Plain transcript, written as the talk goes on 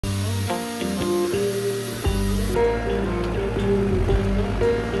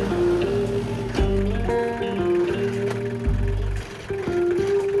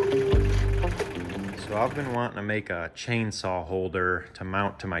I've been wanting to make a chainsaw holder to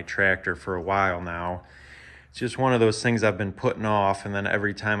mount to my tractor for a while now. It's just one of those things I've been putting off, and then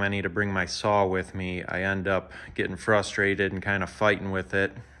every time I need to bring my saw with me, I end up getting frustrated and kind of fighting with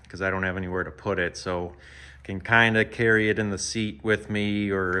it because I don't have anywhere to put it. So I can kind of carry it in the seat with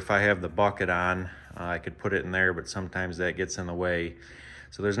me, or if I have the bucket on, I could put it in there, but sometimes that gets in the way.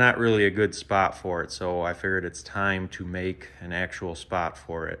 So there's not really a good spot for it. So I figured it's time to make an actual spot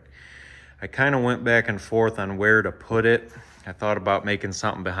for it. I kind of went back and forth on where to put it. I thought about making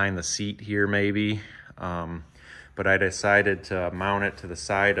something behind the seat here maybe, but I decided to mount it to the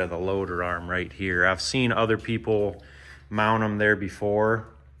side of the loader arm right here. I've seen other people mount them there before.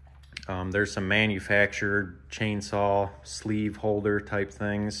 There's some manufactured chainsaw sleeve holder type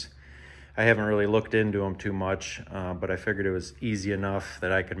things. I haven't really looked into them too much, but I figured it was easy enough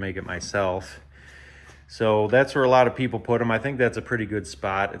that I could make it myself. So that's where a lot of people put them. I think that's a pretty good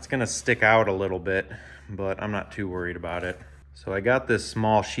spot. It's gonna stick out a little bit, but I'm not too worried about it. So I got this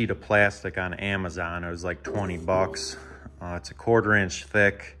small sheet of plastic on Amazon. It was like 20 bucks. It's a 1/4 inch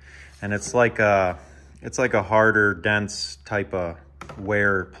thick, and it's like a harder, dense type of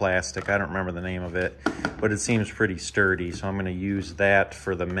wear plastic. I don't remember the name of it, but it seems pretty sturdy. So I'm gonna use that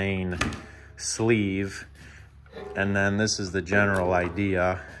for the main sleeve. And then this is the general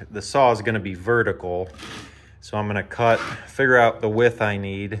idea. The saw is gonna be vertical. So I'm gonna figure out the width I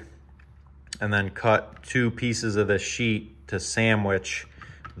need, and then cut 2 pieces of this sheet to sandwich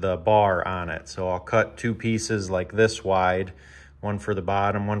the bar on it. So I'll cut 2 pieces like this wide, one for the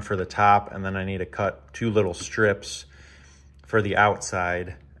bottom, one for the top, and then I need to cut 2 little strips for the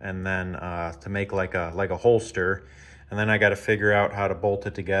outside, and then to make like a holster. And then I got to figure out how to bolt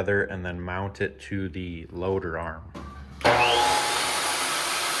it together and then mount it to the loader arm.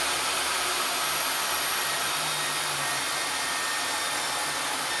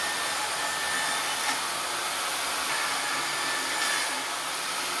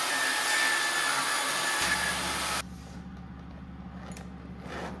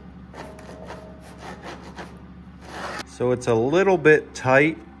 So it's a little bit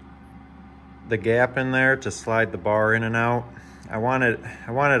tight, the gap in there to slide the bar in and out. I want it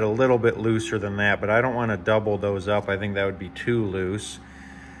a little bit looser than that, but I don't want to double those up. I think that would be too loose.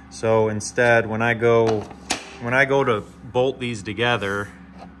 So instead, when I go to bolt these together,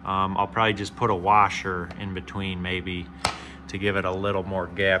 I'll probably just put a washer in between maybe to give it a little more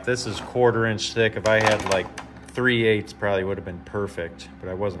gap. This is 1/4 inch thick. If I had like 3/8, probably would have been perfect, but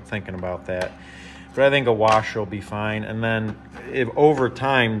I wasn't thinking about that. But I think a washer will be fine. And then if over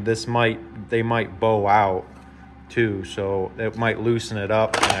time, they might bow out too. So it might loosen it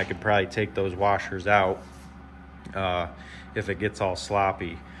up, and I could probably take those washers out if it gets all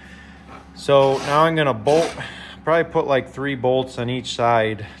sloppy. So now I'm gonna probably put like 3 bolts on each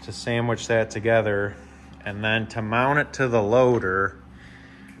side to sandwich that together. And then to mount it to the loader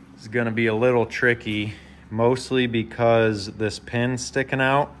is gonna be a little tricky, mostly because this pin's sticking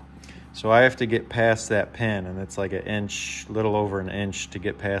out. So I have to get past that pin, and it's like little over an inch to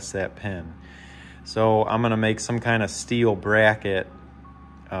get past that pin. So I'm gonna make some kind of steel bracket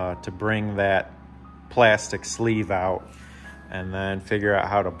to bring that plastic sleeve out, and then figure out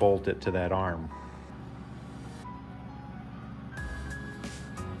how to bolt it to that arm.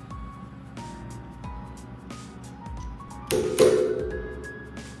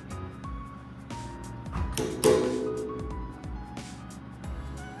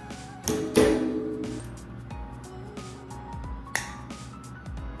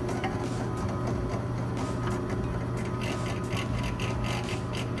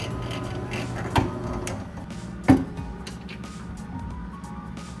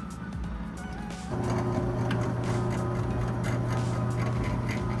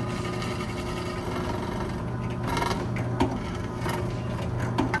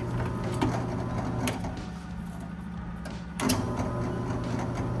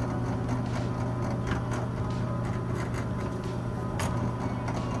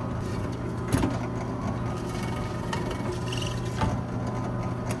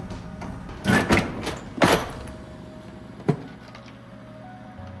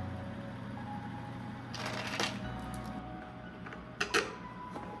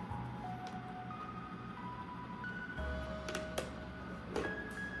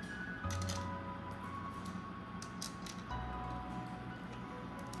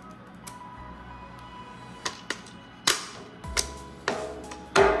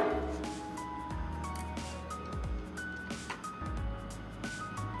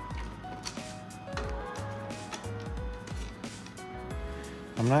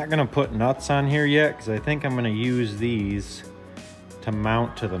 I'm not gonna put nuts on here yet because I think I'm gonna use these to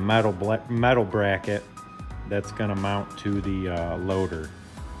mount to the metal bracket that's gonna mount to the loader.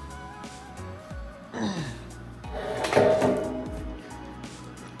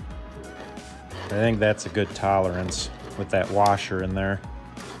 I think that's a good tolerance with that washer in there.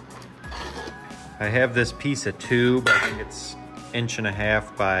 I have this piece of tube, I think it's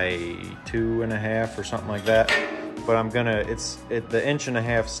 1.5 by 2.5 or something like that. But I'm gonna, the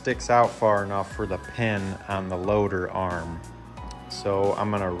 1.5 sticks out far enough for the pin on the loader arm. So I'm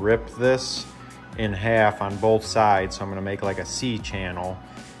gonna rip this in half on both sides. So I'm gonna make like a C channel,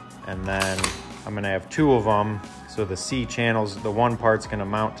 and then I'm gonna have 2 of them. So the C channels, the one part's gonna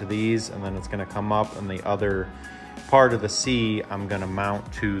mount to these, and then it's gonna come up, and the other part of the C I'm gonna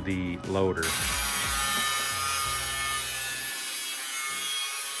mount to the loader.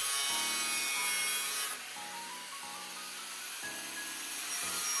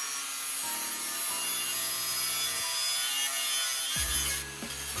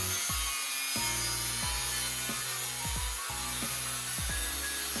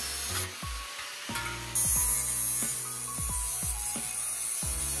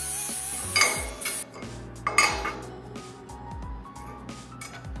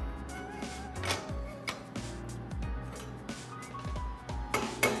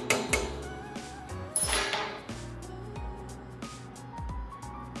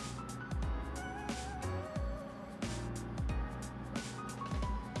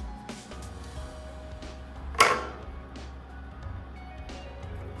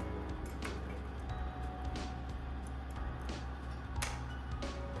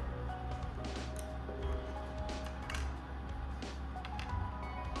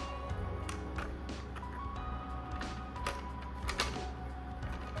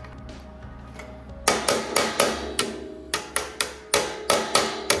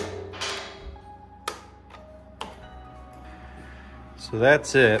 So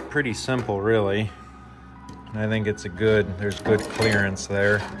that's it, pretty simple really. And I think it's there's good clearance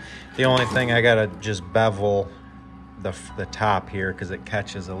there. The only thing I gotta just bevel the top here because it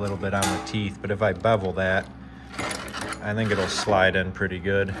catches a little bit on the teeth. But if I bevel that, I think it'll slide in pretty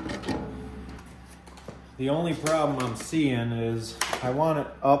good. The only problem I'm seeing is I want it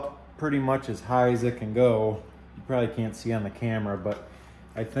up pretty much as high as it can go. You probably can't see on the camera, but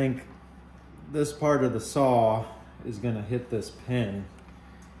I think this part of the saw is gonna hit this pin.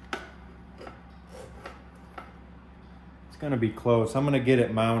 It's gonna be close. I'm gonna get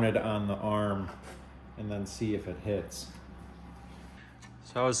it mounted on the arm and then see if it hits.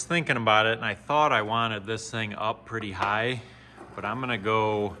 So I was thinking about it and I thought I wanted this thing up pretty high, but I'm gonna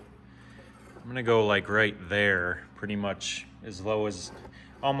go like right there, pretty much as low as,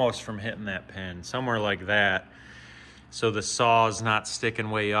 almost from hitting that pin, somewhere like that. So the saw is not sticking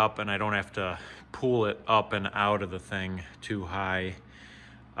way up and I don't have to pull it up and out of the thing too high.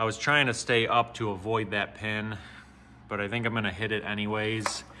 I was trying to stay up to avoid that pin, but I think I'm gonna hit it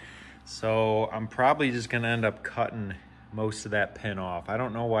anyways. So I'm probably just gonna end up cutting most of that pin off. I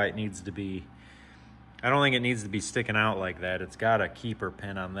don't know why it needs to be, I don't think it needs to be sticking out like that. It's got a keeper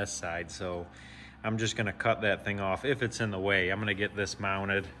pin on this side, so I'm just gonna cut that thing off if it's in the way. I'm gonna get this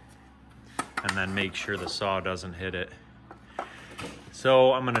mounted and then make sure the saw doesn't hit it.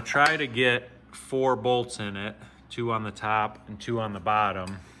 So I'm gonna try to get 4 bolts in it, 2 on the top and 2 on the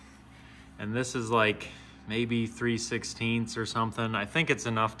bottom. And this is like maybe 3/16 or something. I think it's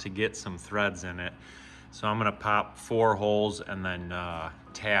enough to get some threads in it. So I'm gonna pop 4 holes and then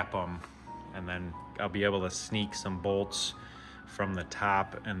tap them. And then I'll be able to sneak some bolts from the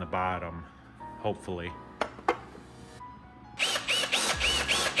top and the bottom, hopefully.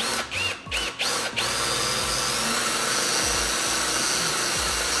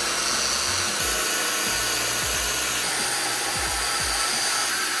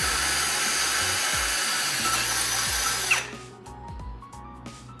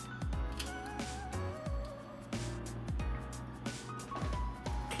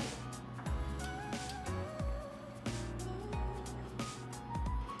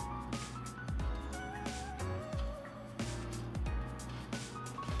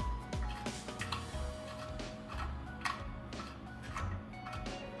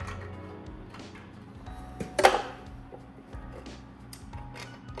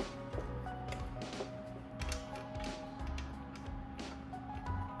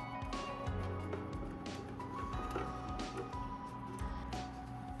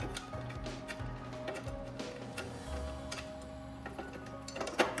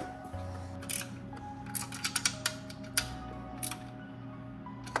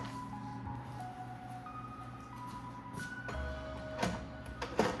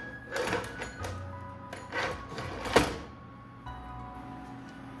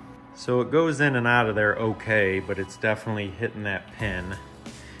 So it goes in and out of there okay, but it's definitely hitting that pin.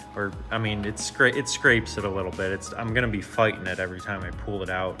 Or, I mean, it scrapes it a little bit. I'm gonna be fighting it every time I pull it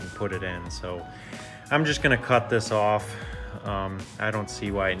out and put it in. So I'm just gonna cut this off. I don't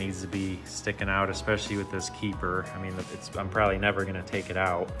see why it needs to be sticking out, especially with this keeper. I mean, I'm probably never gonna take it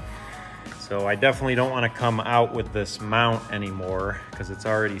out. So I definitely don't wanna come out with this mount anymore because it's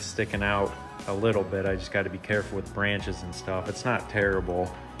already sticking out a little bit. I just gotta be careful with branches and stuff. It's not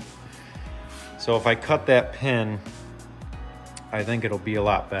terrible. So if I cut that pin, I think it'll be a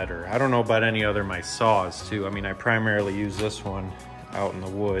lot better. I don't know about any other my saws too. I mean, I primarily use this one out in the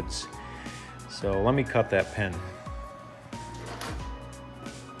woods. So let me cut that pin.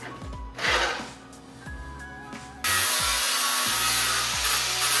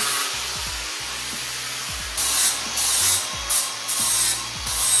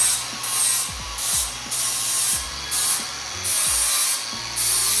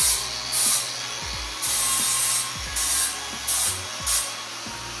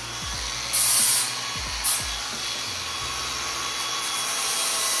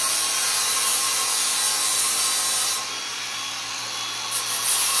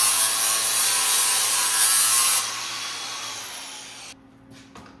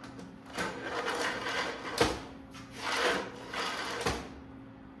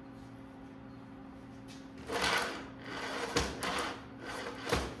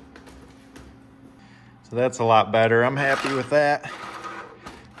 So that's a lot better. I'm happy with that.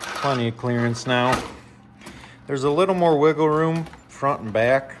 Plenty of clearance now. There's a little more wiggle room front and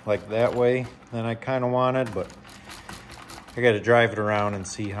back, like that way, than I kind of wanted, but I got to drive it around and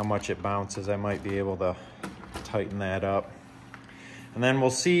see how much it bounces. I might be able to tighten that up. And then we'll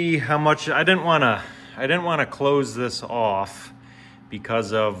see how much. I didn't want to close this off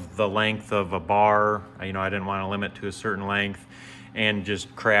because of the length of a bar. You know, I didn't want to limit to a certain length and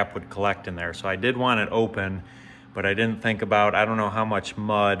just crap would collect in there. So I did want it open, but I didn't think about, I don't know how much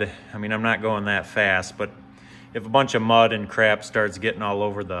mud. I mean, I'm not going that fast, but if a bunch of mud and crap starts getting all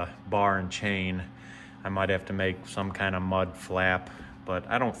over the bar and chain, I might have to make some kind of mud flap, but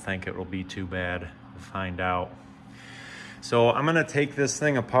I don't think it will be too bad. We'll find out. So I'm gonna take this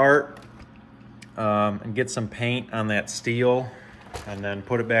thing apart and get some paint on that steel and then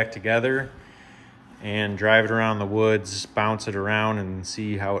put it back together and drive it around the woods, bounce it around and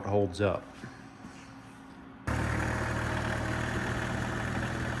see how it holds up.